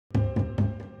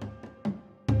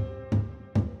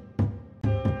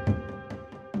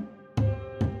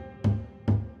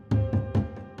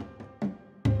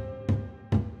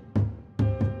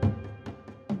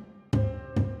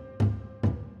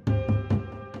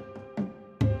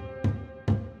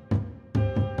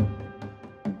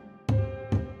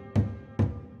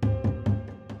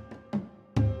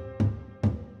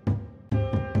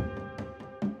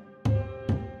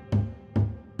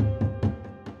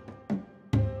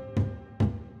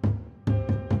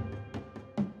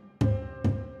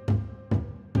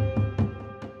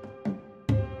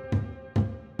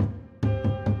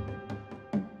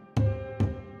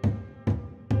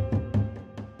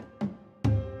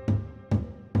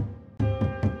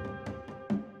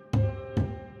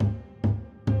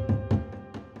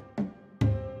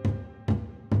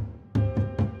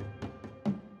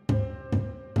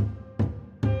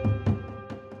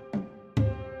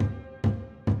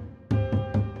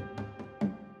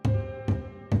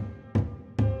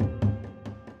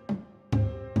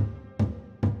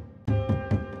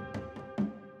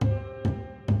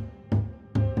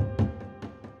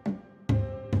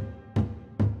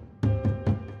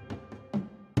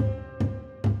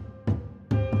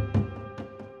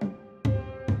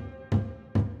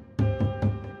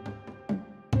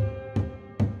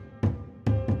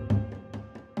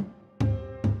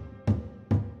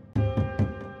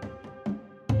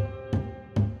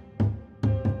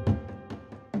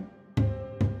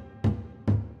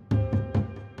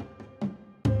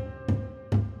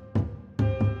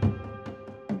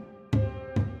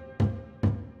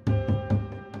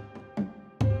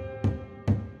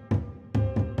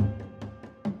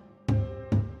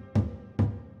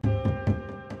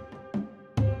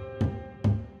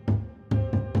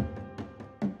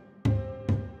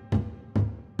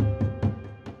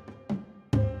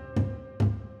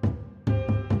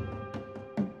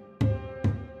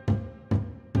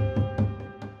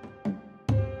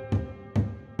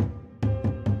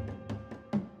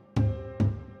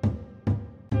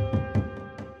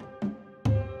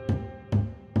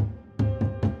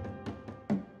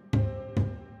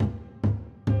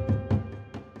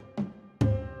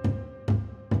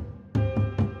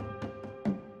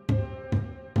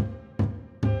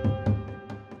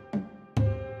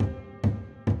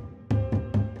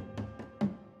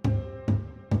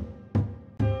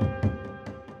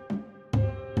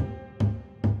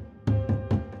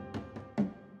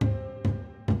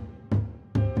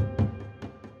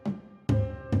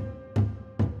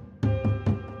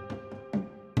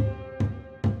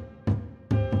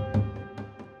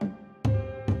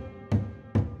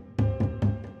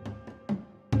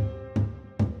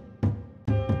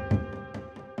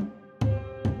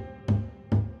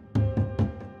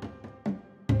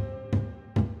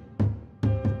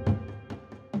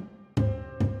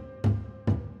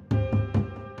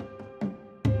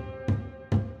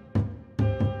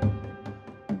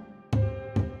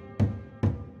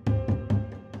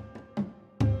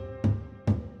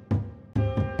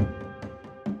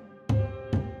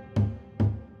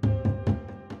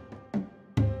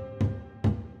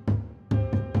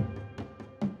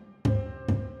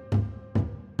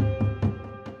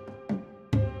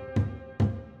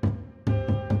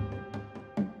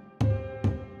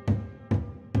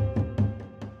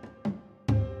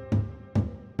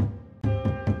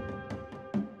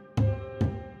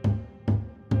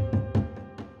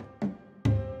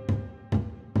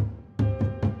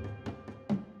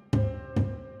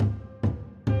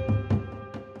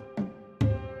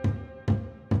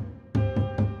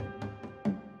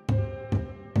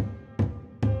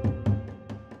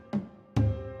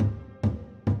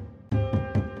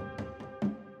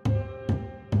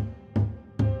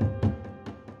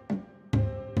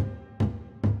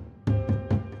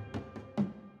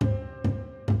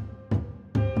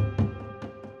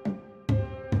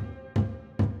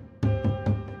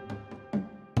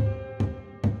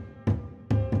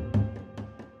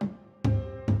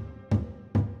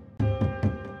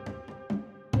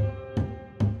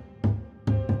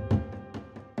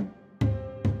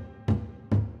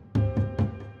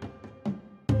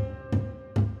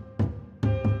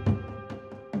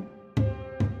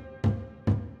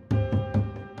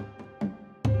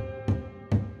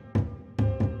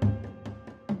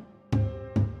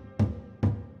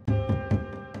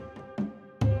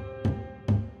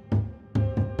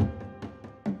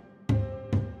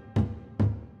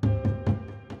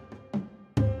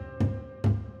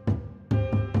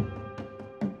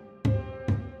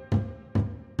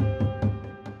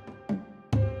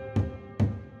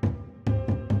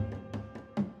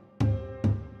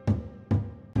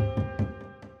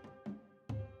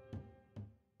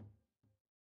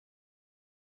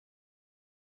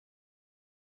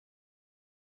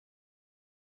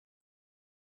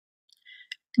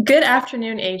Good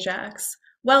afternoon, Ajax.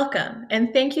 Welcome,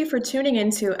 and thank you for tuning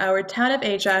into our Town of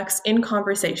Ajax in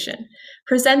Conversation,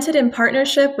 presented in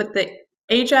partnership with the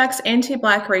Ajax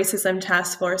Anti-Black Racism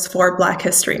Task Force for Black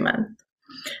History Month.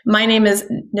 My name is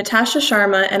Natasha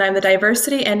Sharma, and I'm the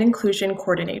Diversity and Inclusion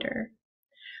Coordinator.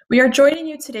 We are joining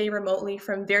you today remotely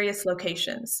from various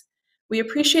locations. We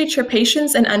appreciate your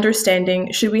patience and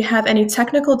understanding should we have any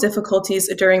technical difficulties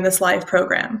during this live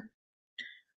program.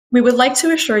 We would like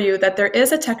to assure you that there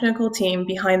is a technical team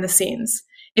behind the scenes.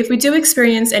 If we do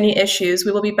experience any issues,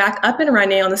 we will be back up and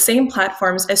running on the same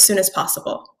platforms as soon as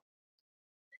possible.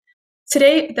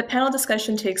 Today, the panel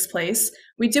discussion takes place.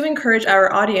 We do encourage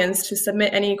our audience to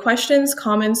submit any questions,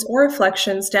 comments, or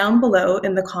reflections down below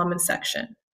in the comments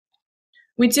section.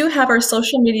 We do have our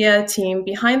social media team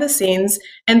behind the scenes,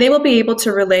 and they will be able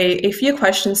to relay a few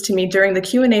questions to me during the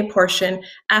Q&A portion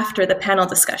after the panel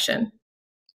discussion.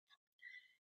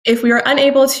 If we are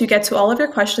unable to get to all of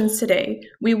your questions today,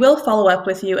 we will follow up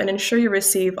with you and ensure you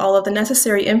receive all of the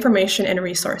necessary information and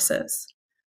resources.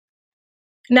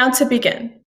 Now to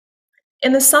begin.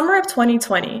 In the summer of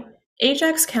 2020,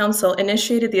 Ajax Council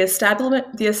initiated the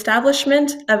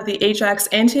establishment of the Ajax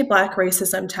Anti-Black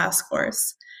Racism Task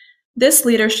Force. This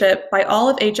leadership by all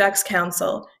of Ajax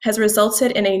Council has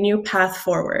resulted in a new path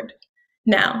forward.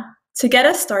 Now, to get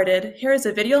us started, here is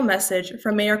a video message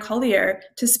from Mayor Collier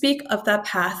to speak of that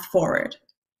path forward.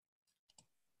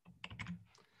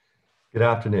 Good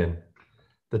afternoon.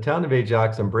 The Town of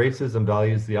Ajax embraces and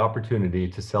values the opportunity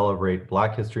to celebrate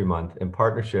Black History Month in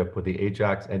partnership with the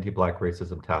Ajax Anti-Black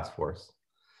Racism Task Force.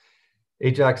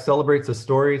 Ajax celebrates the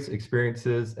stories,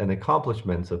 experiences, and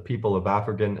accomplishments of people of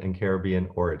African and Caribbean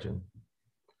origin.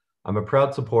 I'm a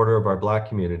proud supporter of our Black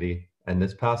community, and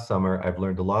this past summer, I've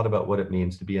learned a lot about what it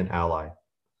means to be an ally.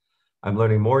 I'm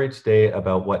learning more each day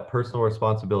about what personal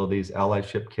responsibilities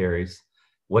allyship carries,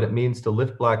 what it means to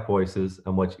lift Black voices,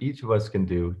 and what each of us can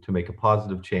do to make a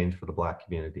positive change for the Black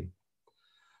community.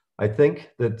 I think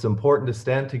that it's important to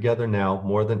stand together now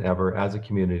more than ever as a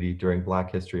community during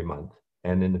Black History Month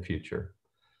and in the future.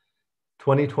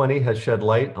 2020 has shed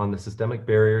light on the systemic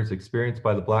barriers experienced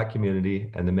by the Black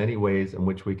community and the many ways in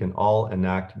which we can all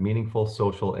enact meaningful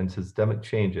social and systemic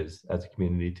changes as a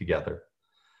community together.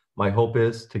 My hope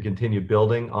is to continue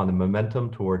building on the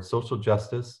momentum towards social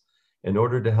justice in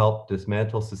order to help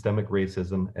dismantle systemic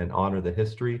racism and honor the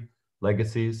history,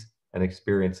 legacies, and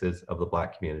experiences of the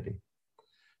Black community.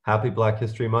 Happy Black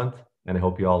History Month, and I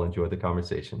hope you all enjoy the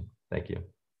conversation. Thank you.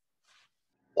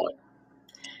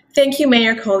 Thank you,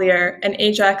 Mayor Collier and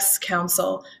Ajax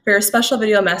Council, for your special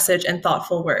video message and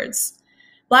thoughtful words.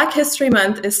 Black History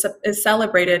Month is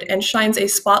celebrated and shines a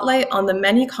spotlight on the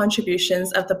many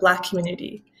contributions of the Black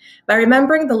community by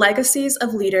remembering the legacies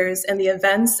of leaders and the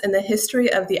events in the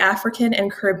history of the African and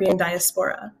Caribbean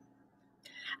diaspora.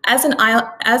 As an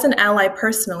ally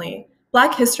personally,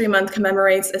 Black History Month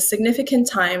commemorates a significant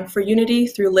time for unity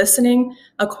through listening,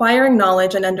 acquiring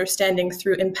knowledge, and understanding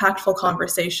through impactful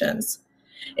conversations.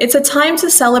 It's a time to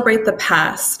celebrate the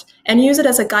past and use it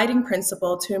as a guiding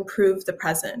principle to improve the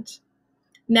present.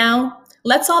 Now,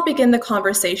 let's all begin the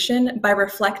conversation by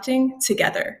reflecting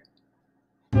together.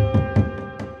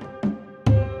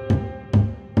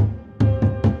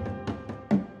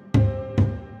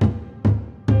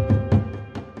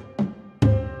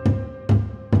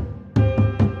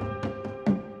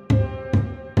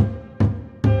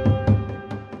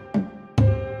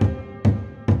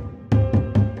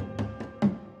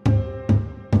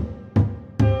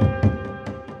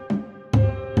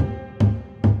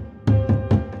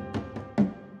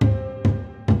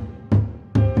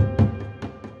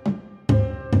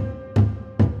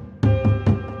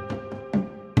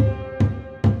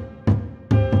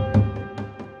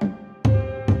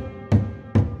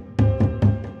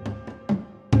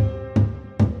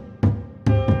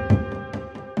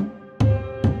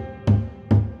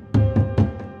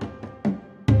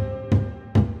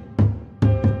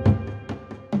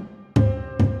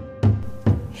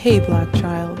 Hey, Black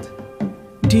child,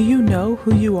 do you know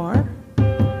who you are?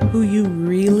 Who you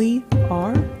really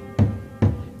are?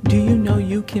 Do you know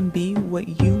you can be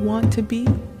what you want to be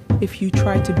if you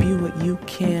try to be what you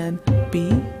can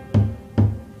be?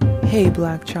 Hey,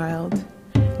 Black child,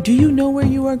 do you know where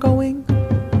you are going?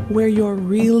 Where you're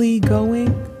really going?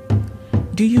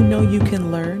 Do you know you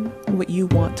can learn what you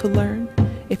want to learn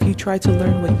if you try to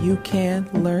learn what you can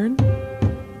learn?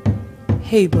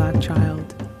 Hey, Black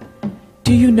child,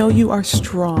 do you know you are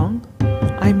strong?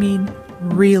 I mean,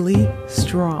 really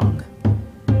strong.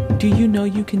 Do you know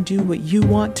you can do what you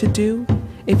want to do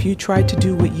if you try to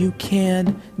do what you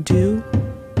can do?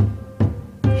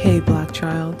 Hey, Black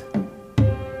child,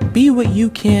 be what you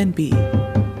can be.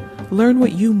 Learn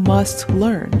what you must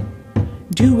learn.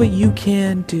 Do what you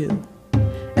can do.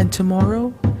 And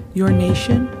tomorrow, your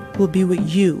nation will be what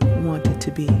you want it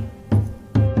to be.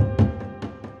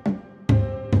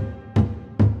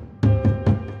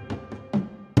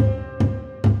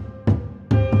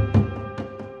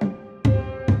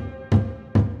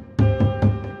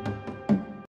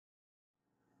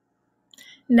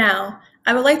 Now,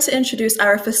 I would like to introduce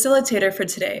our facilitator for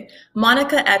today,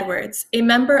 Monica Edwards, a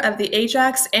member of the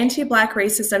Ajax Anti-Black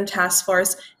Racism Task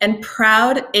Force and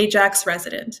proud Ajax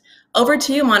resident. Over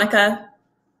to you, Monica.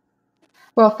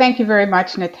 Well, thank you very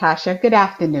much, Natasha. Good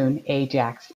afternoon,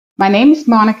 Ajax. My name is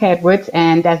Monica Edwards,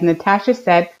 and as Natasha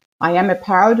said, I am a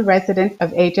proud resident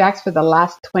of Ajax for the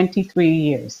last 23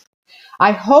 years.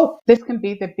 I hope this can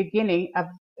be the beginning of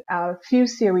a few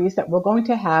series that we're going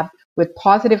to have with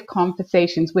positive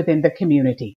conversations within the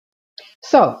community.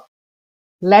 So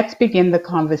let's begin the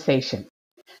conversation.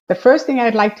 The first thing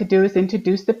I'd like to do is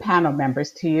introduce the panel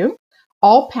members to you.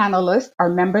 All panelists are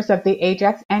members of the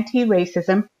Ajax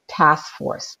Anti-Racism Task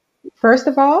Force. First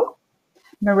of all,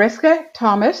 Mariska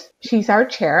Thomas, she's our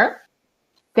chair.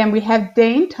 Then we have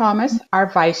Dane Thomas,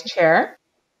 our vice chair.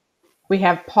 We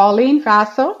have Pauline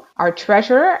Vassell, our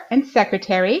treasurer and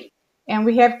secretary. And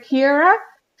we have Kira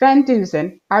Van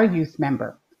Duzen, our youth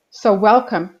member. So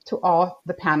welcome to all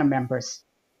the panel members.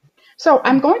 So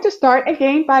I'm going to start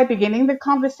again by beginning the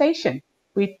conversation.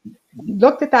 We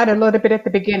looked at that a little bit at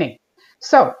the beginning.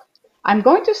 So I'm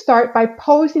going to start by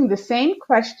posing the same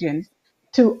questions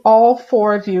to all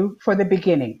four of you for the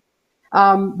beginning.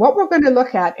 What we're going to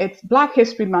look at, it's Black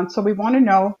History Month, so we want to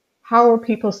know how are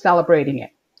people celebrating it.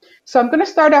 So I'm going to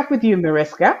start off with you,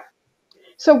 Mariska.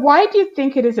 So why do you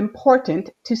think it is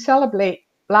important to celebrate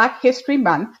Black History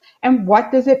Month, and what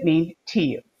does it mean to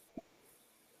you?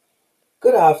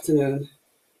 Good afternoon.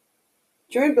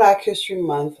 During Black History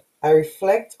Month, I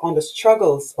reflect on the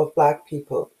struggles of Black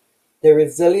people, their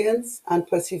resilience and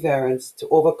perseverance to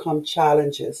overcome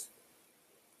challenges.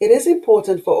 It is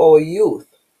important for our youth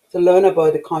to learn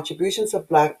about the contributions of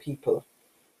Black people,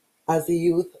 as the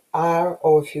youth are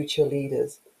our future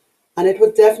leaders, and it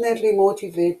will definitely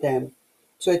motivate them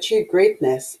to achieve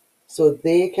greatness so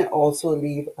they can also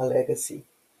leave a legacy.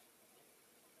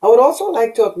 I would also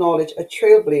like to acknowledge a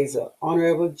trailblazer,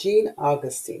 Honorable Jean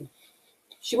Augustine.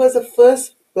 She was the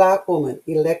first Black woman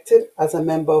elected as a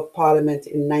member of Parliament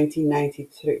in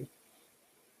 1993.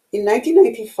 In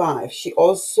 1995, she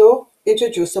also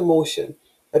introduced a motion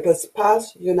that was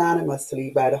passed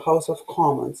unanimously by the House of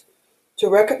Commons to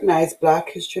recognize Black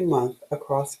History Month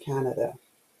across Canada.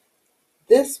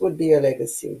 This would be a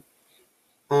legacy,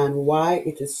 and why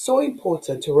it is so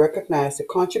important to recognize the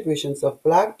contributions of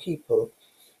Black people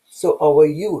so our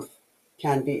youth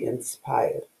can be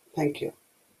inspired. Thank you.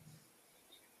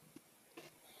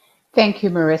 Thank you,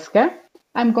 Mariska.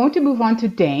 I'm going to move on to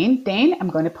Dane. Dane, I'm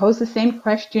going to pose the same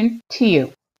question to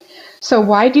you. So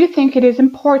why do you think it is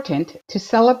important to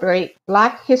celebrate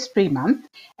Black History Month,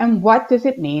 and what does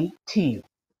it mean to you?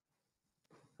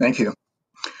 Thank you.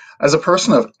 As a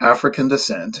person of African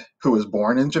descent who was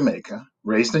born in Jamaica,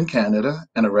 raised in Canada,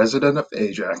 and a resident of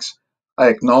Ajax, I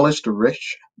acknowledge the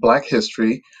rich Black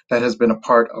history that has been a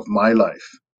part of my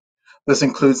life. This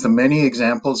includes the many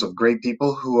examples of great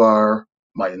people who are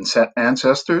my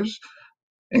ancestors,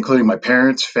 including my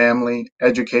parents, family,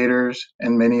 educators,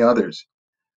 and many others.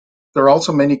 There are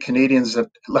also many Canadians that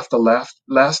left a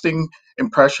lasting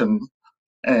impression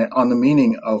on the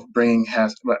meaning of bringing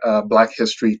Black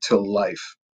history to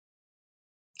life.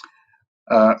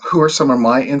 Who are some of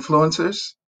my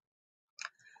influences?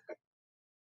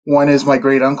 One is my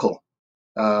great uncle,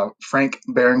 Frank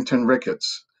Barrington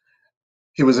Ricketts.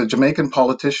 He was a Jamaican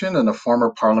politician and a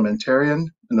former parliamentarian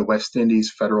in the West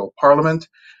Indies Federal Parliament.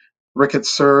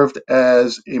 Ricketts served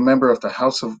as a member of the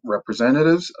House of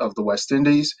Representatives of the West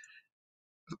Indies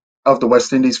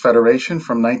Federation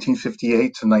from 1958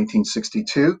 to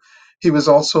 1962. He was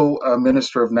also a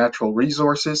Minister of Natural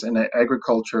Resources and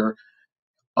Agriculture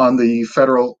on the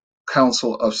Federal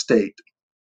Council of State.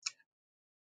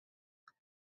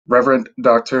 Reverend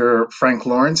Dr. Frank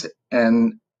Lawrence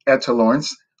and Etta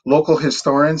Lawrence, local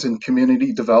historians and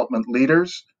community development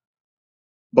leaders,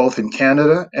 both in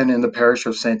Canada and in the parish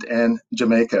of St. Anne,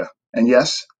 Jamaica. And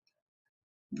yes,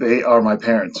 they are my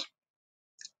parents.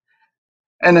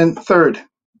 And then third,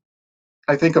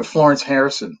 I think of Florence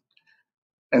Harrison,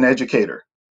 an educator.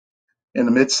 In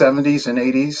the mid-70s and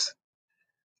 80s,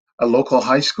 a local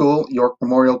high school, York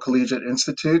Memorial Collegiate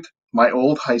Institute, my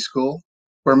old high school,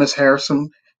 where Miss Harrison,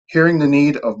 hearing the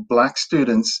need of Black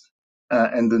students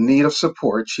and the need of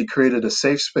support, she created a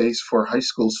safe space for high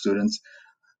school students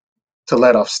to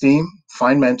let off steam,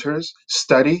 find mentors,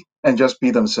 study, and just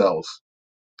be themselves.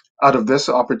 Out of this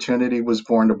opportunity was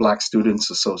born the Black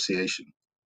Students Association.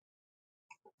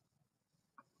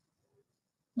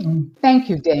 Thank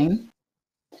you, Dane.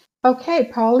 Okay,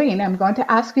 Pauline, I'm going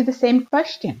to ask you the same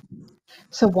question.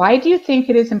 So why do you think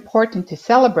it is important to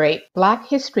celebrate Black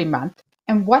History Month,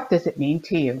 and what does it mean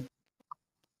to you?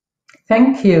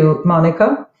 Thank you,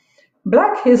 Monica.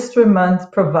 Black History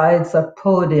Month provides a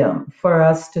podium for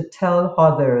us to tell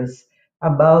others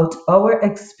about our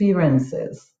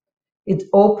experiences. It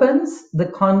opens the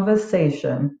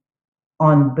conversation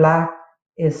on Black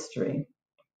history.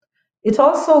 It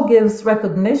also gives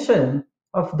recognition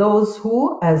of those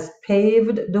who has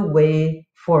paved the way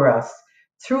for us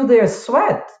through their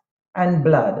sweat and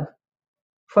blood,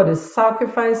 for the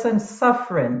sacrifice and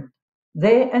suffering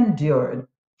they endured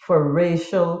for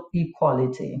racial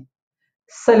equality.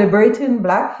 Celebrating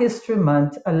Black History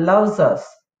Month allows us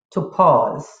to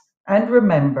pause and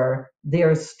remember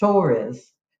their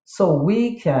stories so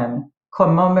we can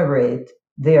commemorate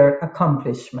their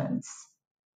accomplishments.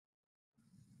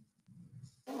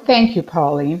 Thank you,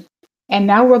 Pauline. And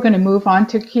now we're going to move on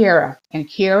to Kira. And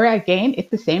Kira, again,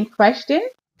 it's the same question.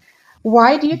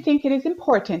 Why do you think it is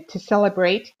important to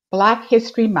celebrate Black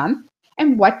History Month,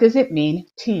 and what does it mean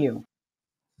to you?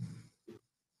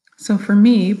 So for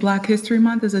me, Black History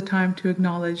Month is a time to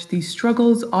acknowledge the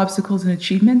struggles, obstacles, and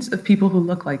achievements of people who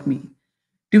look like me.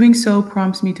 Doing so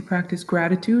prompts me to practice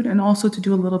gratitude and also to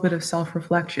do a little bit of self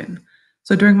reflection.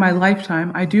 So during my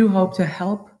lifetime, I do hope to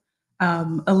help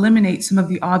eliminate some of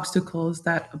the obstacles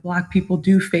that Black people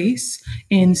do face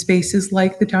in spaces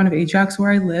like the town of Ajax,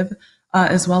 where I live,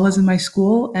 as well as in my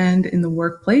school and in the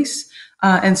workplace.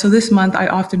 And so this month, I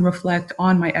often reflect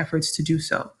on my efforts to do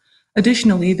so.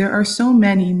 Additionally, there are so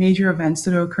many major events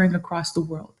that are occurring across the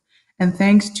world. And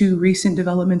thanks to recent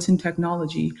developments in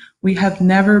technology, we have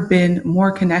never been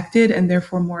more connected and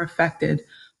therefore more affected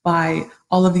by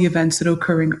all of the events that are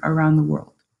occurring around the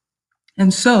world.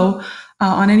 And so,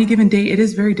 on any given day, it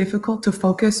is very difficult to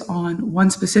focus on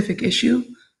one specific issue,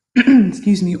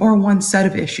 excuse me, or one set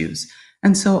of issues.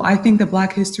 And so I think that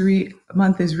Black History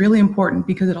Month is really important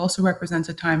because it also represents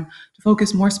a time to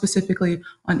focus more specifically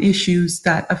on issues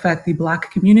that affect the Black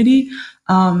community.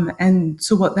 And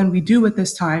so what then we do at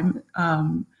this time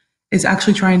is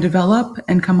actually try and develop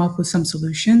and come up with some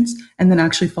solutions and then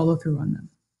actually follow through on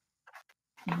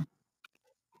them.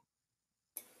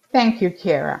 Thank you,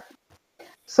 Kira.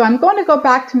 So I'm going to go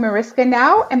back to Mariska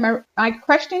now. And my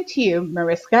question to you,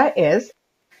 Mariska, is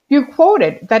you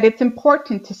quoted that it's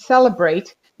important to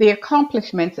celebrate the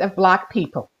accomplishments of Black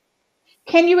people.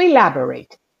 Can you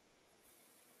elaborate?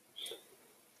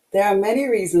 There are many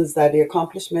reasons that the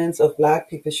accomplishments of Black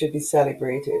people should be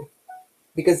celebrated,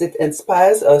 because it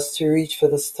inspires us to reach for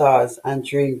the stars and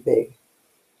dream big.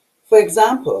 For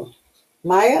example,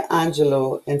 Maya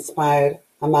Angelou inspired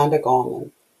Amanda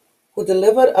Gorman, who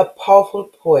delivered a powerful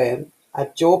poem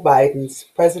at Joe Biden's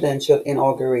presidential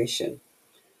inauguration.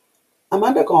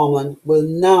 Amanda Gorman will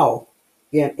now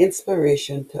be an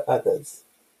inspiration to others.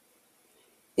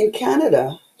 In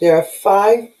Canada, there are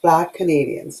 5 Black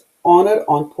Canadians honored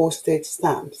on postage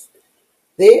stamps.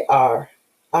 They are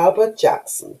Albert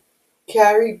Jackson,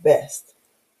 Carrie Best,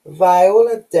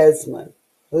 Viola Desmond,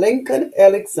 Lincoln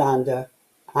Alexander,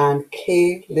 and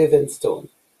Kay Livingstone.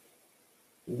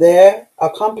 Their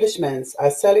accomplishments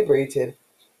are celebrated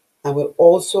and will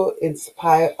also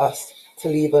inspire us to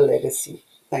leave a legacy.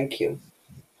 Thank you.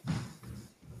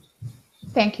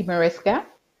 Thank you, Mariska.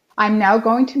 I'm now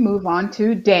going to move on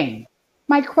to Dane.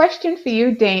 My question for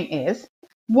you, Dane, is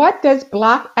what does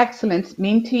Black excellence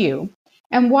mean to you,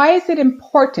 and why is it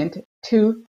important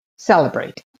to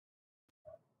celebrate?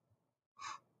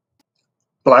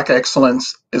 Black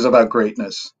excellence is about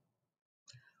greatness,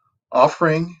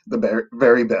 offering the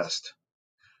very best.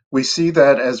 We see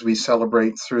that as we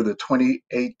celebrate through the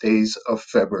 28 days of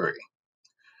February,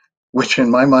 which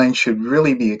in my mind should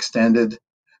really be extended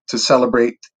to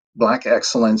celebrate Black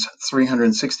excellence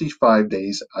 365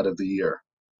 days out of the year.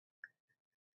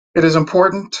 Its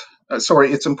importance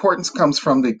comes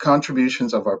from the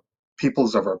contributions of our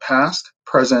peoples of our past,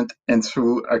 present, and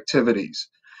through activities.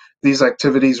 These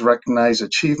activities recognize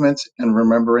achievements and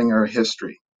remembering our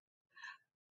history.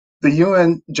 The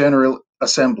UN General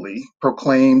Assembly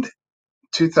proclaimed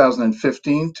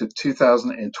 2015 to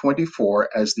 2024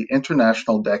 as the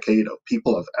International Decade of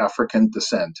People of African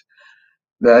Descent.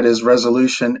 That is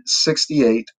Resolution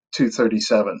 68-237,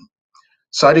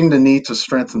 citing the need to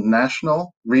strengthen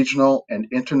national, regional, and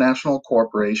international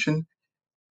cooperation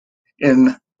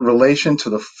in relation to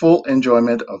the full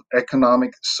enjoyment of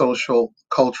economic, social,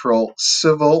 cultural,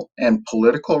 civil, and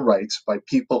political rights by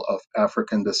people of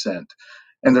African descent.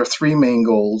 And their three main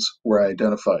goals were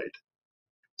identified.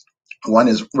 One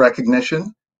is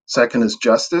recognition, second is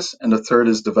justice, and the third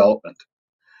is development.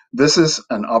 This is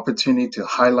an opportunity to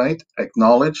highlight,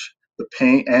 acknowledge the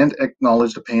pain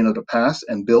of the past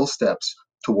and build steps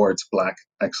towards Black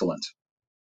excellence.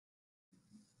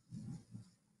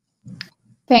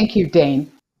 Thank you,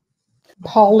 Dane.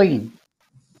 Pauline,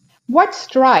 what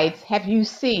strides have you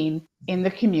seen in the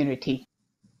community?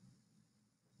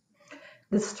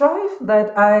 The stride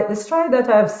that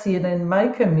I've seen in my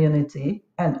community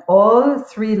and all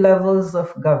three levels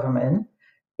of government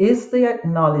is the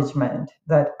acknowledgement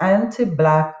that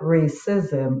anti-Black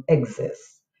racism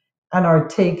exists and are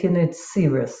taking it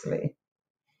seriously.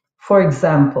 For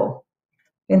example,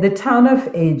 in the town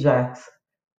of Ajax,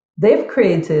 they've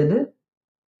created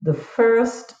the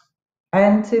first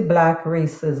anti-Black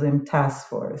racism task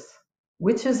force,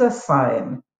 which is a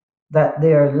sign that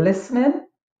they are listening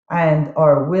and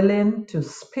are willing to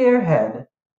spearhead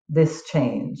this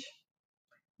change.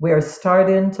 We are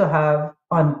starting to have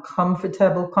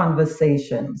uncomfortable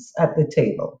conversations at the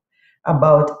table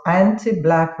about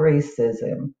anti-Black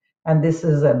racism, and this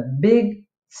is a big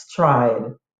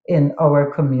stride in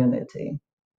our community.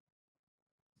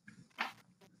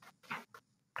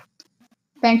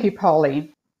 Thank you,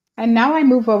 Pauline. And now I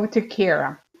move over to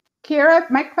Kira. Kira,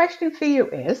 my question for you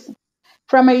is,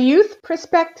 from a youth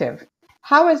perspective,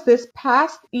 how has this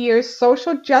past year's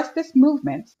social justice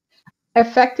movement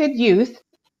affected youth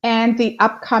and the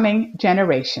upcoming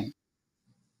generation?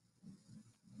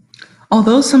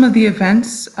 Although some of the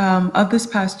events of this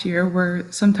past year were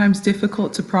sometimes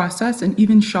difficult to process and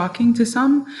even shocking to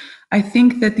some, I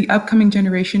think that the upcoming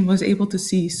generation was able to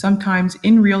see sometimes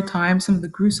in real time some of the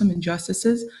gruesome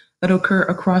injustices that occur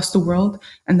across the world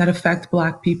and that affect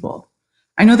Black people.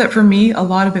 I know that for me, a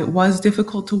lot of it was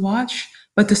difficult to watch,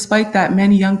 but despite that,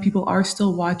 many young people are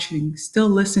still watching, still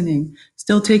listening,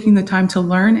 still taking the time to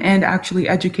learn and actually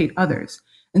educate others.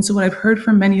 And so what I've heard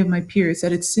from many of my peers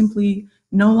that it's simply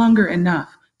no longer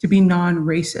enough to be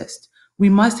non-racist. We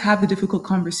must have the difficult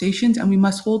conversations and we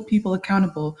must hold people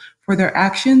accountable for their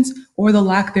actions or the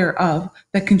lack thereof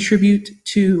that contribute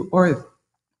to or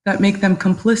that make them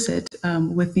complicit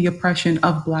with the oppression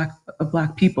of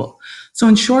black people. So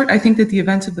in short, I think that the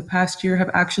events of the past year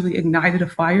have actually ignited a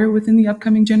fire within the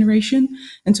upcoming generation.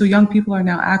 And so young people are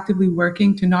now actively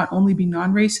working to not only be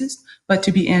non-racist, but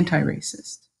to be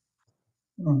anti-racist.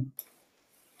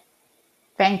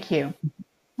 Thank you.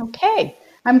 Okay,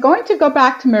 I'm going to go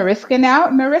back to Mariska now.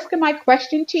 Mariska, my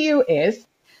question to you is,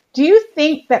 do you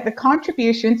think that the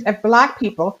contributions of Black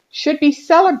people should be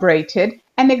celebrated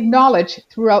and acknowledged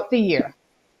throughout the year?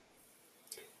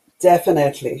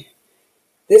 Definitely.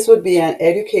 This would be an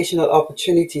educational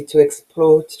opportunity to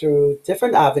explore through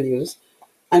different avenues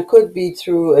and could be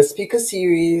through a speaker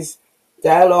series,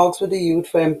 dialogues with the youth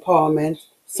for empowerment,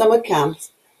 summer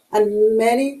camps, and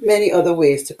many, many other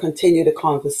ways to continue the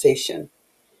conversation.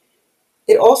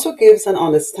 It also gives an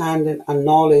understanding and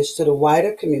knowledge to the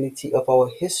wider community of our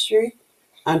history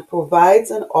and provides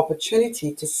an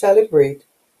opportunity to celebrate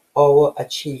our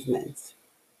achievements.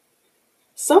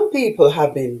 Some people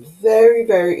have been very,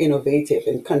 very innovative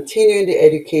in continuing the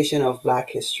education of Black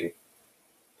history.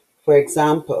 For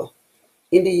example,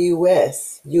 in the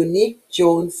US, Unique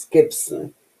Jones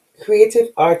Gibson, creative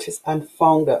artist and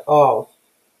founder of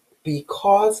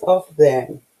Because of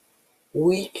Them,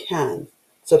 We Can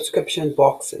subscription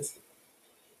boxes.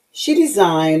 She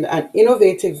designed an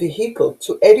innovative vehicle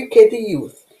to educate the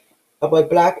youth about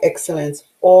Black excellence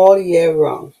all year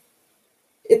round.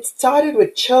 It started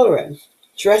with children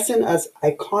dressing as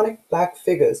iconic Black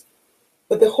figures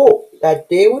with the hope that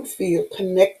they would feel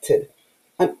connected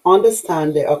and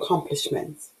understand their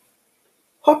accomplishments.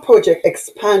 Her project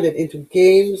expanded into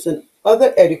games and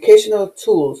other educational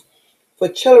tools for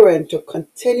children to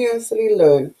continuously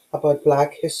learn about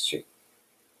Black history.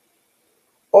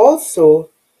 Also,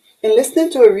 in listening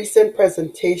to a recent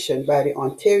presentation by the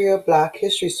Ontario Black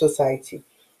History Society,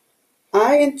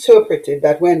 I interpreted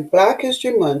that when Black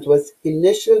History Month was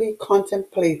initially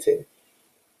contemplated,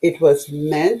 it was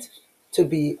meant to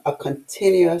be a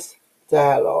continuous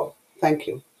dialogue. Thank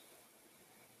you.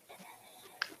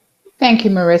 Thank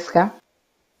you, Mariska.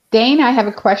 Dane, I have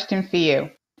a question for you.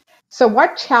 So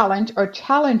what challenge or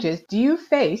challenges do you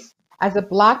face as a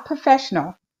Black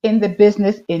professional in the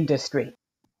business industry?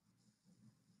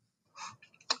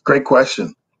 Great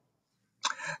question.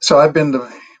 So I've been the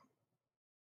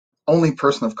only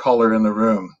person of color in the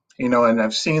room, and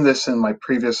I've seen this in my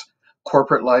previous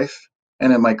corporate life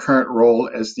and in my current role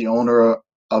as the owner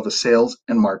of a sales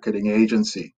and marketing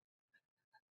agency.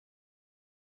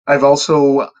 I've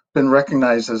also been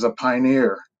recognized as a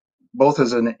pioneer, both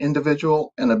as an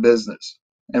individual and a business,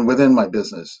 and within my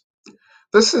business.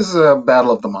 This is a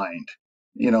battle of the mind.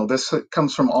 This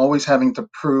comes from always having to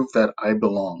prove that I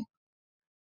belong.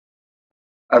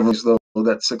 I've realized, though,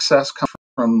 that success comes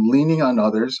from leaning on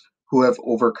others who have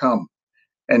overcome.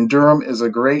 And Durham is a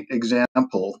great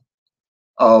example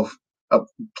of a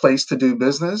place to do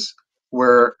business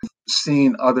where I've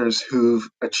seen others who've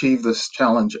achieved this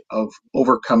challenge of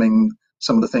overcoming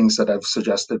some of the things that I've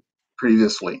suggested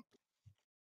previously.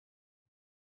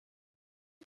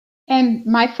 And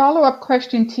my follow-up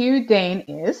question to you, Dane,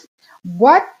 is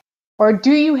what or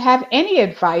do you have any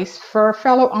advice for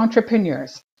fellow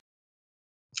entrepreneurs?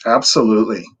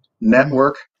 Absolutely.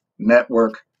 Network,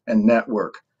 network, and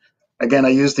network. Again, I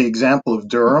use the example of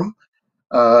Durham.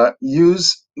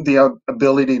 Use the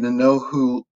ability to know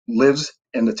who lives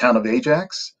in the town of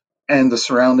Ajax and the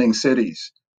surrounding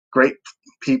cities. Great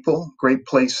people, great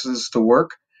places to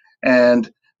work, and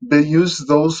use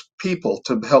those people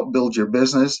to help build your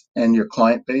business and your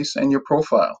client base and your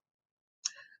profile.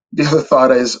 The other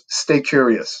thought is stay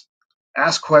curious,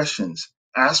 ask questions,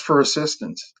 ask for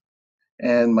assistance,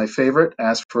 and my favorite,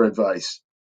 ask for advice.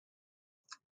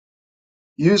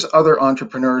 Use other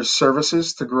entrepreneurs'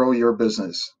 services to grow your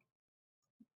business.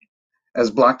 As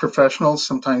Black professionals,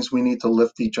 sometimes we need to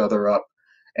lift each other up.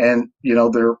 And,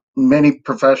 there are many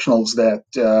professionals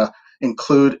that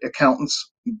include accountants,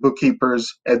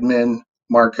 bookkeepers, admin,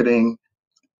 marketing,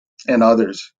 and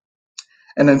others.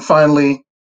 And then finally,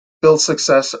 build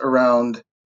success around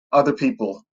other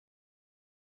people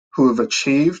who have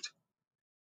achieved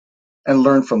and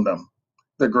learn from them.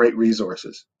 They're great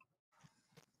resources.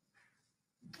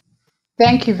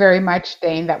 Thank you very much,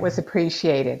 Dane. That was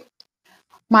appreciated.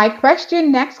 My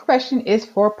next question is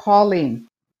for Pauline.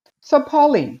 So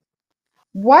Pauline,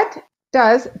 what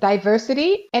does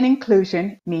diversity and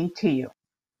inclusion mean to you?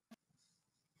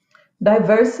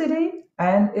 Diversity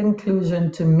and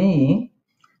inclusion to me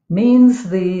means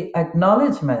the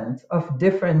acknowledgement of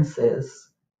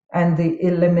differences and the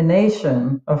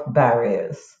elimination of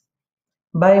barriers.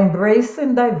 By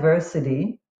embracing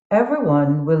diversity,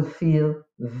 everyone will feel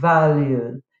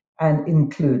valued and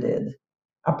included.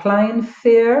 Applying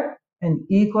fair and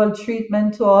equal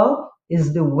treatment to all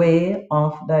is the way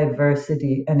of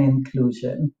diversity and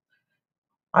inclusion.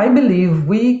 I believe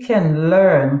we can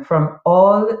learn from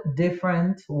all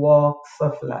different walks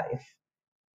of life.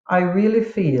 I really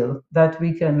feel that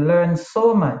we can learn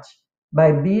so much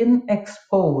by being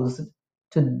exposed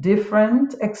to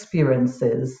different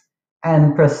experiences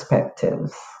and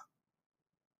perspectives.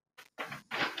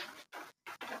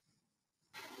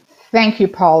 Thank you,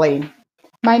 Pauline.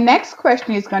 My next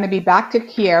question is going to be back to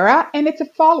Kiera, and it's a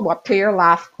follow-up to your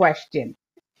last question.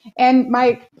 And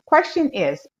my question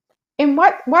is,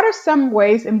 what are some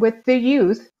ways in which the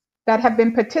youth that have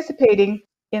been participating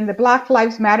in the Black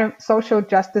Lives Matter social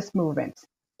justice movement?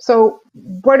 So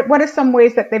what are some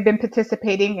ways that they've been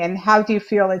participating, and how do you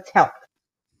feel it's helped?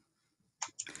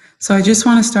 So I just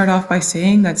want to start off by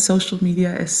saying that social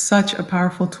media is such a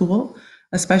powerful tool,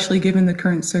 especially given the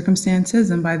current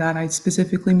circumstances. And by that, I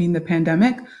specifically mean the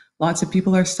pandemic. Lots of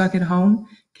people are stuck at home,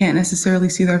 can't necessarily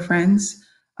see their friends.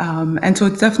 And so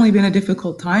it's definitely been a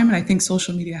difficult time. And I think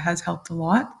social media has helped a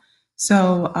lot.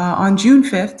 So on June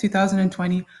 5th,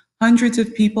 2020, hundreds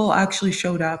of people actually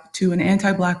showed up to an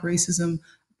anti-Black racism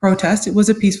protest. It was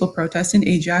a peaceful protest in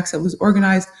Ajax that was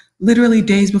organized literally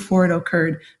days before it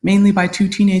occurred, mainly by two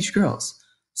teenage girls.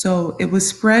 So it was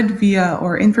spread via,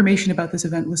 or information about this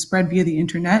event was spread via the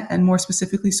internet and more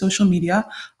specifically social media.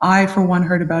 I, for one,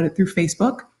 heard about it through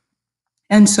Facebook.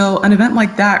 And so an event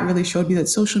like that really showed me that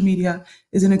social media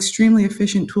is an extremely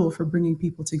efficient tool for bringing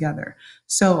people together.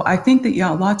 So I think that,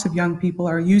 lots of young people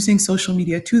are using social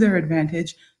media to their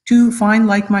advantage to find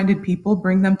like-minded people,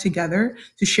 bring them together,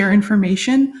 to share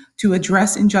information, to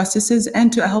address injustices,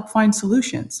 and to help find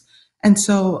solutions. And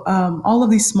so all of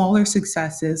these smaller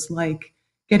successes, like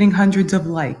getting hundreds of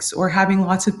likes or having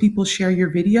lots of people share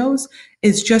your videos,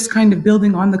 is just kind of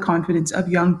building on the confidence of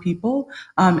young people,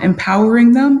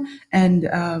 empowering them, and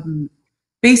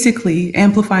basically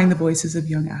amplifying the voices of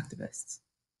young activists.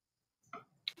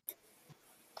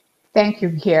 Thank you,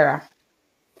 Kiera.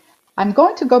 I'm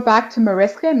going to go back to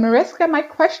Mariska. And Mariska, my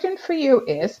question for you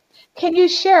is, can you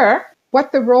share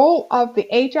what the role of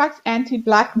the Ajax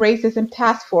Anti-Black Racism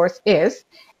Task Force is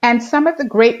and some of the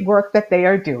great work that they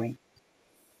are doing?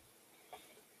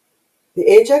 The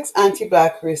Ajax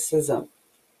Anti-Black Racism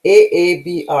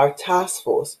AABR Task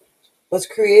Force was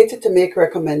created to make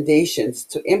recommendations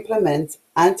to implement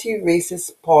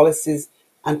anti-racist policies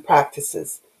and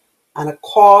practices, and a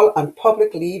call on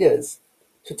public leaders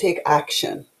to take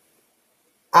action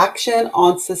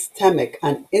on systemic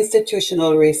and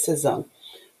institutional racism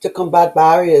to combat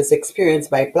barriers experienced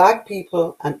by Black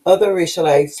people and other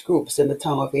racialized groups in the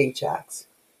town of Ajax.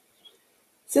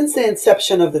 Since the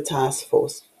inception of the task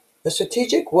force, a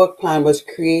strategic work plan was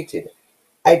created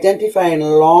identifying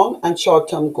long and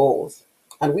short-term goals,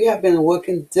 and we have been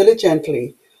working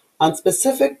diligently on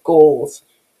specific goals,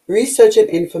 researching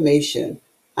information,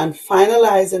 and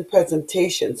finalizing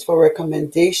presentations for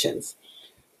recommendations,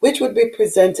 which would be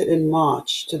presented in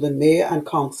March to the Mayor and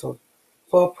Council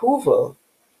for approval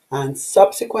and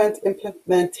subsequent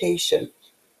implementation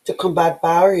to combat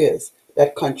barriers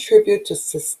that contribute to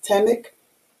systemic,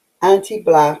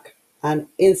 anti-Black, and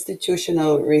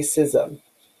institutional racism.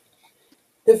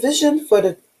 The vision for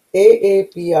the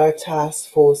AABR task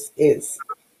force is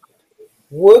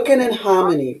working in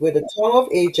harmony with the town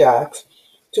of Ajax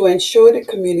to ensure the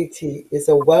community is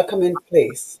a welcoming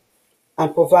place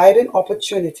and providing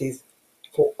opportunities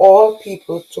for all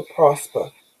people to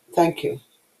prosper. Thank you.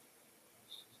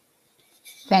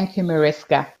 Thank you,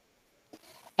 Mariska.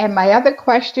 And my other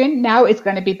question now is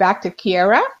going to be back to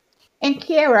Kiera. And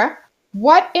Kiera,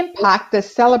 what impact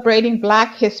does celebrating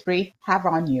Black history have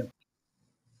on you?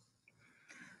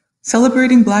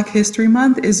 Celebrating Black History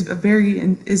Month is very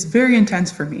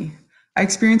intense for me. I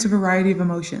experience a variety of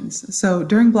emotions. So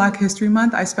during Black History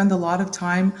Month, I spend a lot of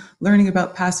time learning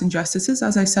about past injustices,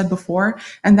 as I said before,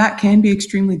 and that can be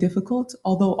extremely difficult,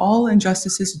 although all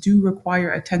injustices do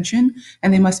require attention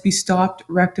and they must be stopped,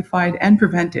 rectified, and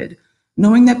prevented.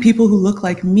 Knowing that people who look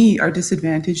like me are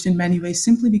disadvantaged in many ways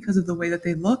simply because of the way that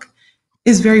they look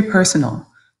is very personal.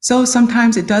 So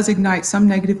sometimes it does ignite some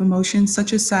negative emotions,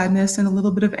 such as sadness and a little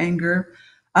bit of anger.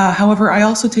 However, I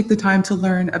also take the time to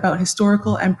learn about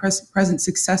historical and present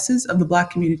successes of the Black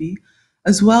community,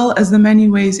 as well as the many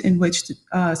ways in which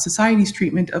society's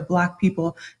treatment of Black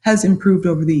people has improved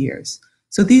over the years.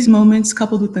 So these moments,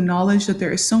 coupled with the knowledge that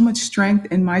there is so much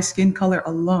strength in my skin color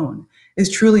alone, is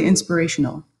truly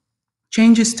inspirational.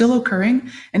 Change is still occurring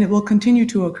and it will continue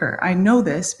to occur. I know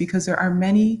this because there are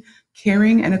many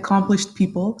caring and accomplished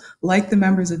people like the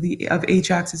members of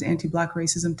Ajax's Anti-Black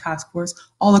Racism Task Force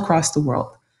all across the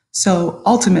world. So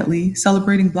ultimately,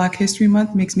 celebrating Black History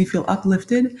Month makes me feel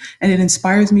uplifted and it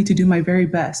inspires me to do my very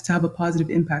best to have a positive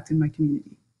impact in my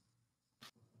community.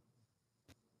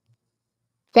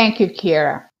 Thank you,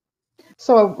 Kiera.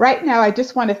 So right now, I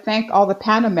just want to thank all the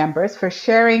panel members for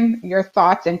sharing your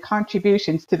thoughts and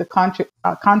contributions to the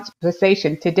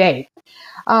conversation today.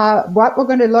 What we're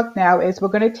going to look now is we're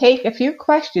going to take a few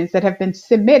questions that have been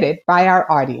submitted by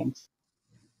our audience.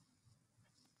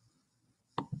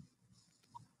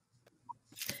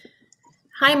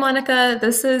 Hi, Monica.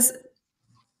 This is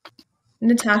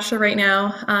Natasha right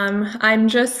now. I'm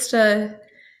just going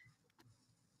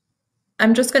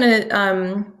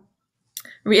to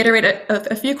reiterate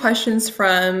a few questions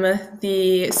from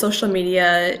the social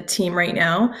media team right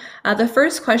now. The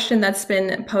first question that's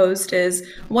been posed is,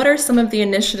 what are some of the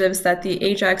initiatives that the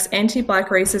Ajax Anti-Black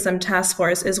Racism Task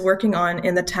Force is working on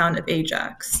in the town of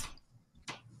Ajax?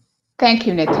 Thank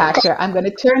you, Natasha. I'm going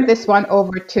to turn this one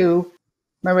over to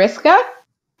Mariska,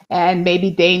 and maybe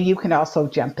Dane, you can also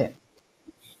jump in.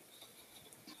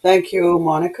 Thank you,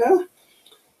 Monica.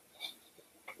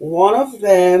 One of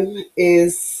them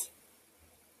is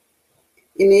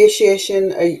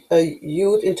initiation a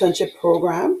youth internship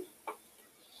program.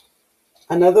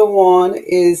 Another one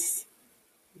is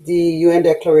the UN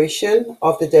Declaration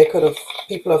of the Decade of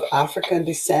People of African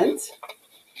Descent.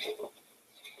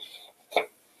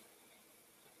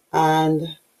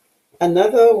 And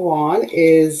another one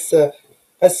is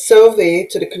a survey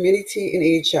to the community in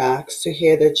Ajax to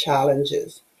hear their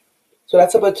challenges. So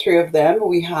that's about 3 of them.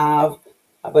 We have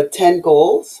about 10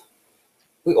 goals.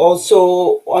 We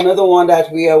also, another one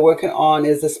that we are working on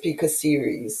is the speaker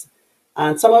series.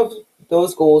 And some of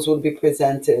those goals will be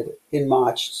presented in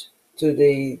March to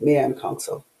the Mayor and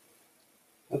Council.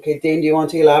 Okay, Dane, do you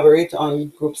want to elaborate on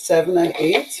group 7 and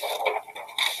 8?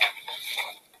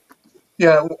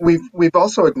 Yeah, we've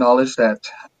also acknowledged that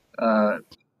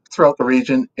throughout the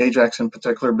region, Ajax in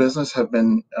particular, business have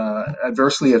been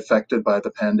adversely affected by the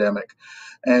pandemic,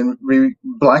 and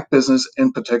Black business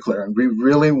in particular. And we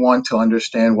really want to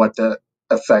understand what the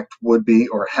effect would be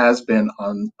or has been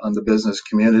on the business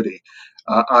community.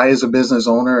 I, as a business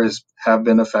owner, have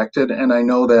been affected, and I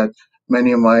know that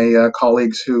many of my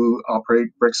colleagues who operate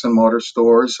bricks and mortar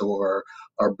stores or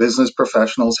are business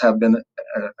professionals have been,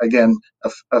 again,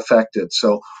 affected.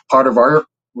 So part of our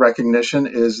recognition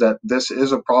is that this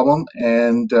is a problem,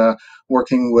 and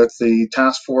working with the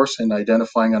task force and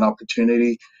identifying an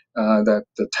opportunity that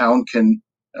the town can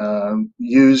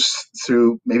use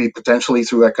through maybe potentially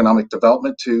through economic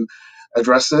development to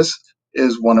address this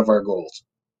is one of our goals.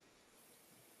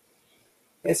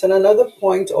 Yes, and another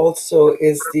point also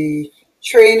is the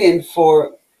training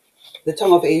for the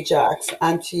town of Ajax,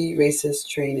 anti-racist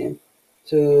training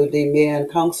to the mayor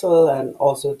and council and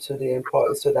also to the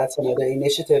employees. So that's another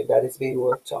initiative that is being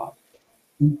worked on.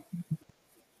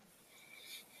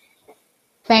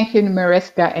 Thank you,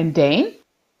 Mariska and Dane.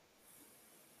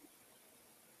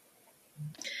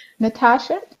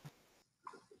 Natasha?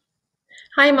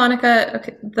 Hi, Monica.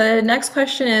 Okay, the next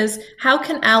question is, how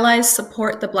can allies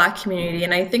support the Black community?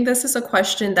 And I think this is a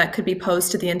question that could be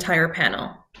posed to the entire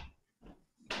panel.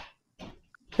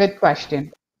 Good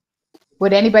question.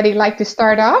 Would anybody like to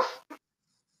start off?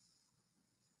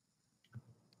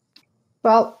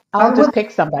 Well, I'll just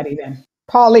pick somebody then.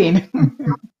 Pauline.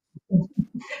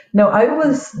 No, I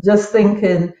was just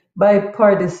thinking by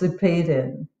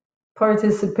participating,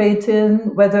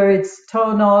 whether it's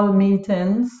town hall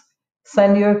meetings,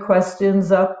 send your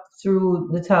questions up through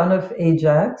the town of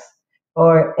Ajax,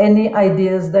 or any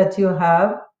ideas that you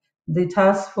have. The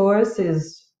task force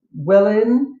is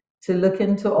willing to look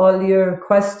into all your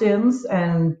questions,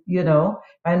 and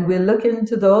and we'll look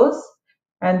into those.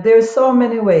 And there's so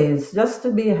many ways just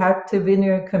to be active in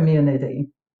your community.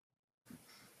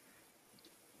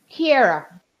 Kiera,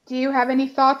 do you have any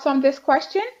thoughts on this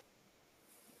question?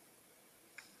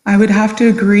 I would have to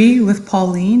agree with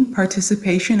Pauline.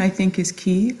 Participation, I think, is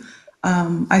key.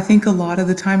 I think a lot of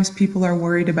the times people are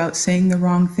worried about saying the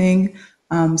wrong thing,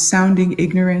 sounding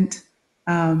ignorant,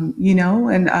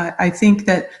 and I think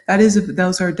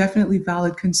those are definitely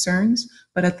valid concerns,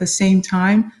 but at the same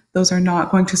time, those are not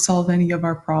going to solve any of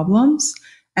our problems.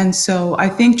 And so I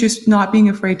think just not being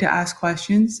afraid to ask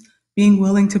questions, being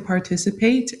willing to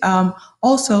participate,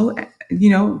 also,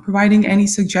 providing any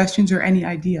suggestions or any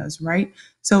ideas, right?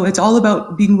 So it's all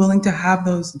about being willing to have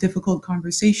those difficult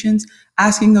conversations,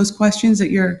 asking those questions that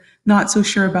you're not so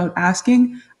sure about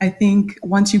asking. I think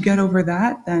once you get over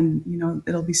that, then,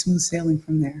 it'll be smooth sailing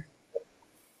from there.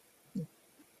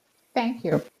 Thank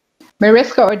you.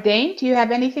 Mariska or Dane, do you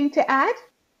have anything to add?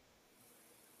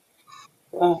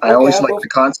 I always like the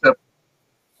concept.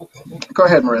 Go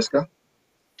ahead, Mariska.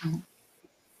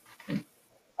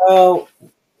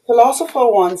 Philosopher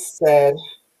once said,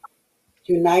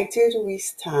 "United we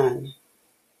stand,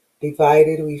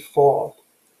 divided we fall."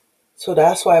 So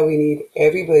that's why we need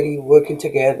everybody working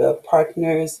together,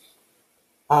 partners,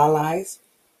 allies.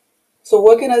 So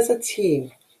working as a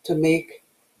team to make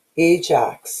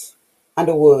Ajax and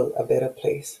the world a better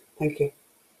place. Thank you.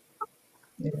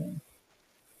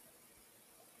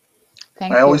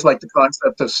 Thank I you. always like the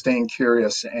concept of staying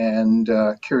curious, and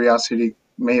curiosity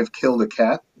may have killed a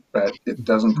cat, but it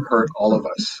doesn't hurt all of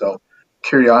us. So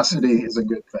curiosity is a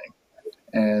good thing.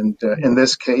 And in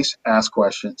this case, ask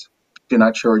questions. If you're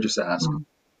not sure, just ask.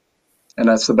 And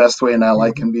that's the best way an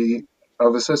ally can be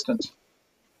of assistance.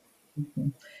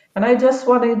 And I just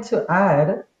wanted to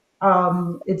add,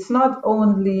 it's not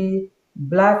only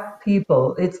Black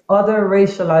people, it's other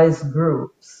racialized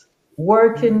groups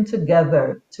working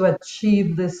together to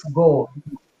achieve this goal.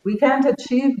 We can't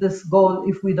achieve this goal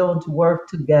if we don't work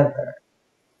together.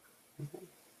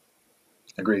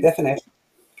 Agreed. Definitely.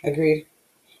 Agreed.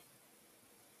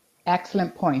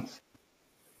 Excellent points.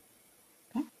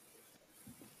 Okay.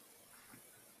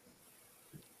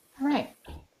 All right.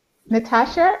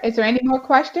 Natasha, is there any more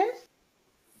questions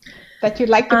that you'd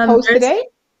like to pose today?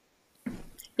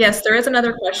 Yes, there is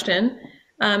another question.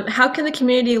 How can the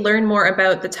community learn more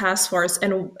about the task force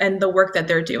and the work that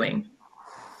they're doing?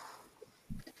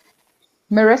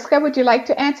 Mariska, would you like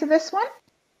to answer this one?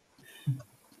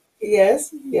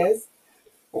 Yes.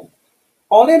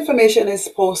 All the information is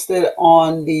posted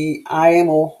on the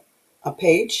IMO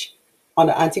page on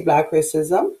the anti-Black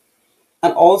racism.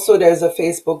 And also there's a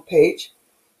Facebook page.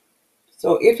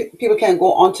 So if people can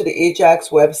go onto the Ajax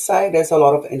website, there's a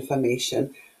lot of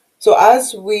information. So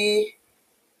as we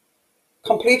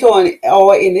complete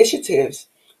our initiatives,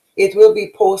 it will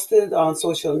be posted on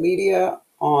social media,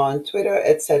 on Twitter,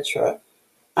 etc.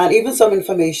 And even some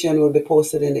information will be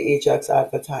posted in the Ajax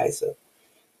advertiser.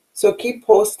 So keep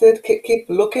posted, keep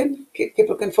looking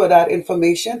for that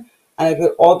information, and it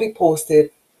will all be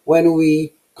posted when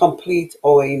we complete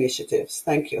our initiatives.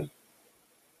 Thank you.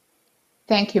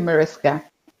 Thank you, Mariska.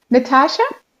 Natasha?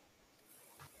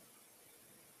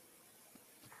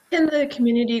 Can the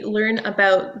community learn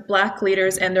about Black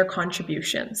leaders and their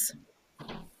contributions?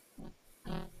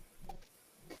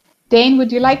 Dane,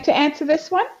 would you like to answer this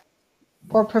one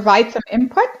or provide some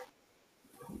input?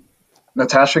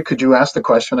 Natasha, could you ask the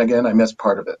question again? I missed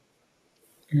part of it.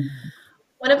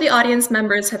 One of the audience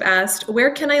members have asked,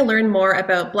 where can I learn more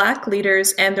about Black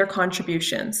leaders and their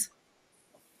contributions?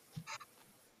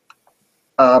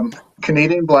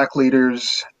 Canadian Black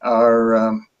leaders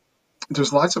are,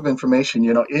 there's lots of information.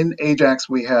 You know, in Ajax,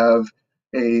 we have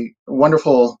a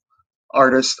wonderful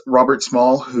artist, Robert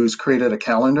Small, who's created a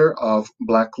calendar of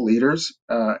Black leaders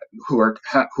who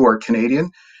are Canadian,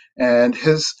 and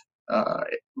his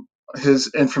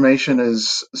information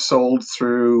is sold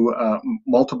through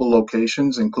multiple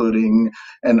locations, including,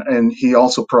 and he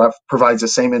also provides the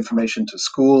same information to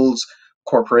schools,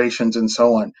 corporations, and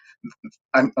so on.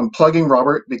 I'm plugging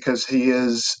Robert because he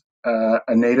is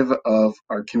a native of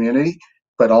our community,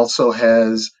 but also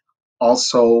has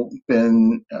also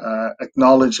been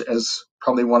acknowledged as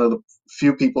probably one of the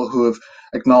few people who have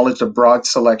acknowledged a broad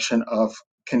selection of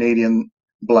Canadian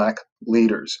Black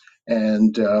leaders.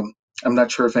 And I'm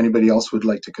not sure if anybody else would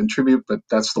like to contribute, but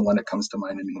that's the one that comes to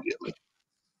mind immediately.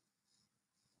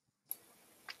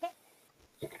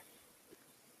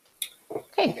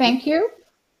 Okay, thank you.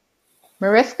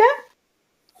 Mariska?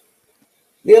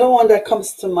 The other one that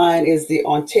comes to mind is the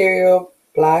Ontario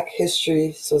Black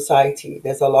History Society.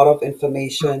 There's a lot of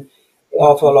information. They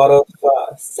offer a lot of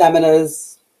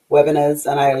seminars, webinars,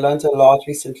 and I learned a lot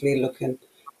recently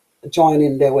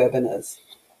joining their webinars.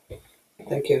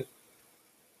 Thank you.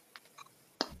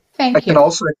 Thank you. I can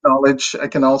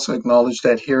also acknowledge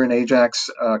that here in Ajax,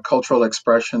 Cultural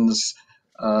Expressions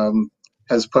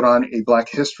has put on a Black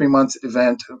History Month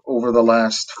event over the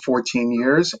last 14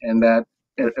 years, and that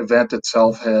event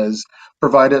itself has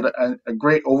provided a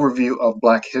great overview of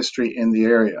Black history in the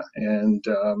area, and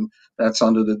that's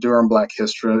under the Durham Black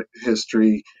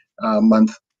History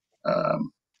Month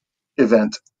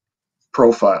event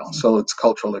profile. So it's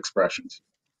Cultural Expressions.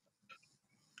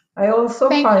 I also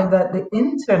find that the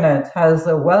internet has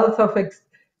a wealth of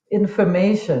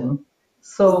information.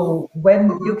 So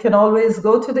when you can always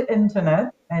go to the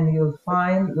internet and you'll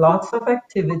find lots of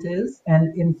activities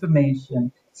and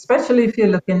information, especially if you're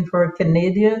looking for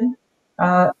Canadian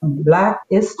Black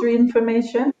history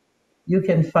information, you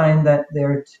can find that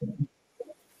there too.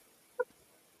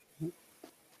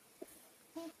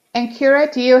 And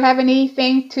Kira, do you have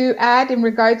anything to add in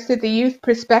regards to the youth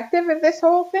perspective of this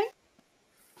whole thing?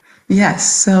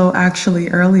 Yes, so actually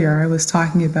earlier I was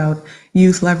talking about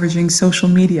youth leveraging social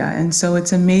media. And so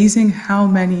it's amazing how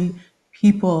many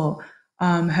people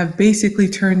have basically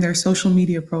turned their social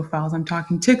media profiles. I'm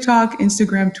talking TikTok,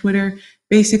 Instagram, Twitter,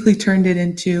 basically turned it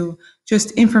into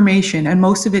just information. And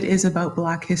most of it is about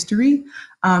Black history.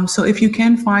 So if you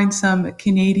can find some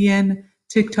Canadian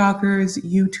TikTokers,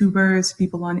 YouTubers,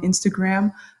 people on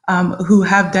Instagram who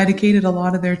have dedicated a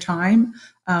lot of their time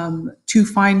to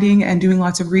finding and doing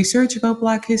lots of research about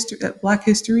Black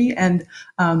history and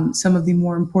some of the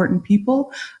more important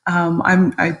people.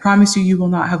 I promise you, you will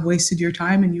not have wasted your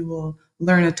time and you will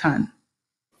learn a ton.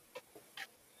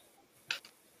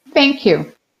 Thank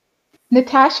you.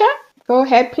 Natasha, go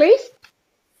ahead, please.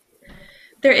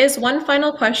 There is one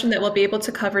final question that we'll be able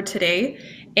to cover today,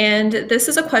 and this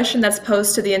is a question that's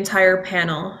posed to the entire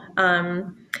panel.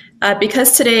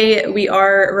 Because today we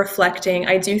are reflecting,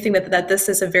 I do think that this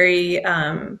is a very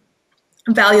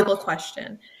valuable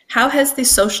question. How has the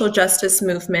social justice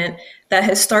movement that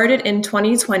has started in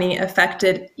 2020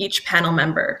 affected each panel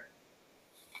member?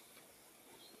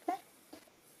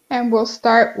 And we'll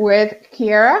start with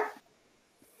Kiera.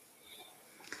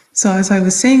 So as I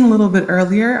was saying a little bit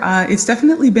earlier, it's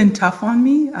definitely been tough on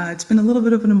me. It's been a little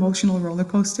bit of an emotional roller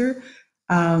coaster.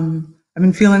 I've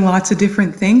been feeling lots of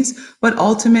different things, but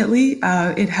ultimately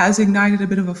it has ignited a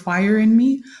bit of a fire in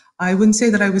me. I wouldn't say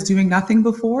that I was doing nothing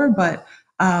before, but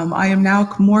I am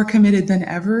now more committed than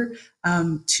ever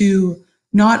to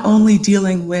not only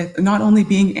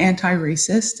being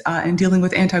anti-racist and dealing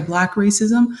with anti-Black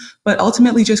racism, but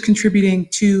ultimately just contributing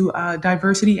to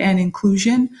diversity and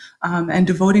inclusion and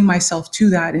devoting myself to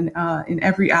that in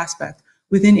every aspect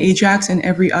within Ajax and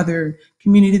every other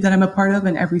community that I'm a part of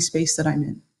and every space that I'm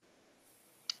in.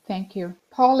 Thank you.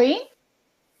 Pauline?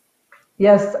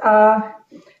 Yes,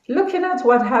 looking at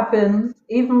what happens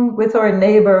even with our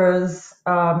neighbors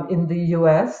in the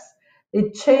US,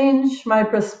 it changed my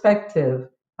perspective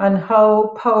on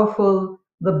how powerful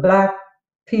the Black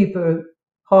people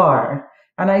are.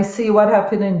 And I see what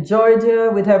happened in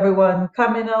Georgia with everyone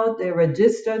coming out, they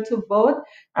registered to vote.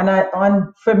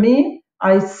 And for me,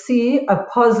 I see a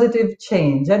positive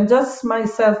change. And just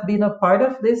myself being a part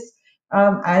of this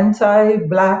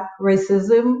anti-Black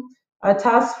racism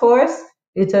task force,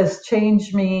 it has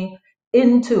changed me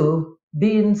into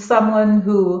being someone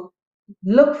who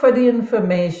look for the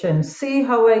information, see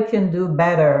how I can do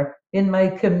better in my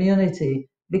community,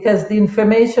 because the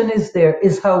information is there,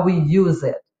 is how we use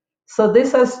it. So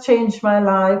this has changed my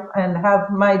life and have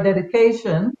my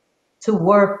dedication to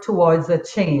work towards a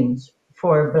change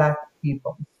for Black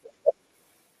people.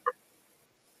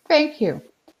 Thank you.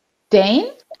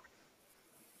 Dane?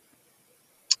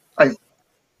 I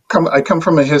come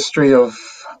from a history of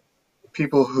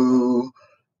people who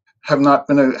have not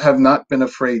been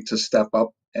afraid to step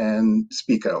up and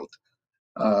speak out.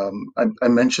 I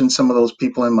mentioned some of those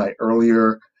people in my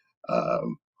earlier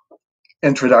um,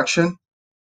 introduction,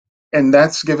 and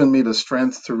that's given me the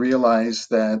strength to realize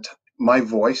that my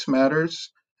voice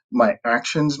matters, my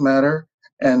actions matter,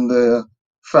 and the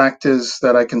fact is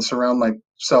that I can surround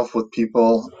myself with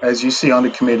people, as you see on the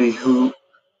committee, who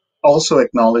also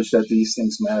acknowledge that these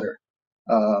things matter.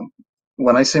 Um,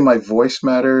 when I say my voice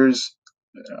matters,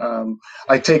 um,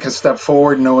 I take a step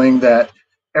forward knowing that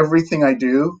everything I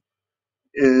do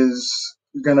is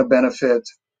going to benefit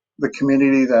the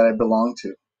community that I belong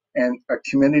to. And a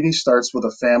community starts with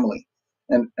a family.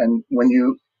 And when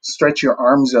you stretch your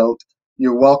arms out,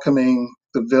 you're welcoming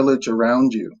the village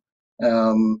around you.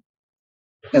 Um,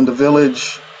 and the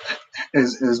village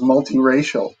is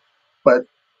multiracial. But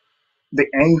the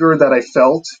anger that I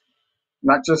felt,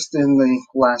 not just in the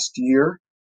last year,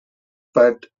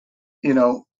 but you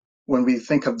know, when we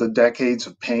think of the decades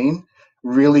of pain,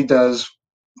 really does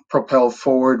propel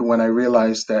forward when I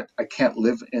realized that I can't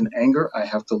live in anger. I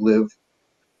have to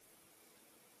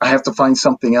find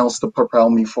something else to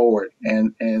propel me forward.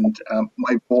 And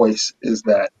my voice is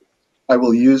that I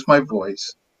will use my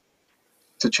voice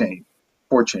to change,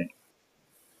 for change.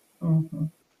 Mhm.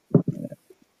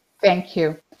 Thank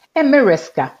you. And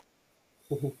Mariska?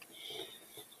 The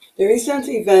recent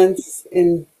events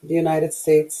in the United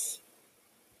States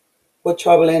were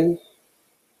troubling,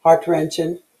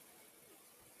 heart-wrenching,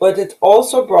 but it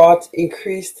also brought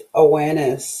increased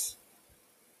awareness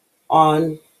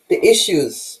on the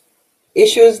issues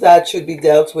that should be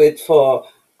dealt with for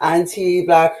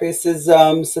anti-Black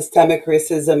racism, systemic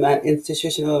racism, and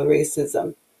institutional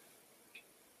racism.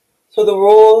 So the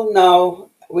role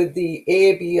now with the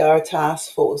AABR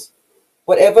task force,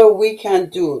 whatever we can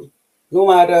do, no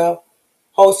matter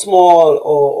how small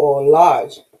or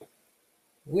large,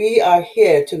 we are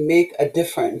here to make a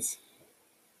difference.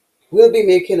 We'll be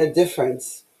making a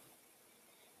difference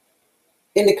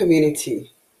in the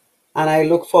community, and I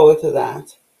look forward to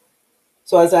that.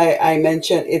 So as I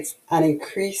mentioned, it's an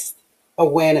increased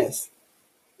awareness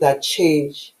that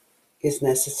change is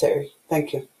necessary.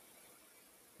 Thank you.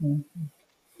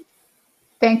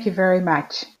 Thank you very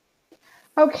much.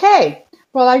 Okay,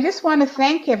 well, I just want to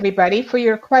thank everybody for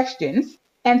your questions,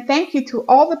 and thank you to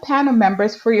all the panel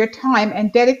members for your time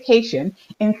and dedication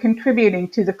in contributing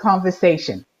to the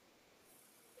conversation.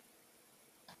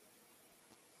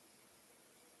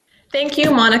 Thank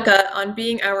you, Monica, on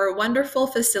being our wonderful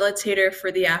facilitator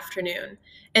for the afternoon.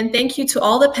 And thank you to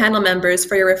all the panel members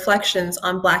for your reflections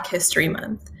on Black History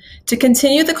Month. To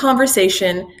continue the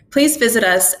conversation, please visit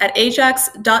us at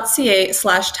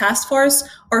ajax.ca/taskforce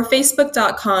or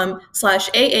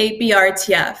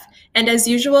facebook.com/AABRTF. And as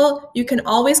usual, you can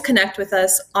always connect with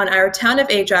us on our Town of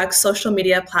Ajax social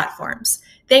media platforms.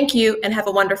 Thank you and have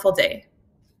a wonderful day.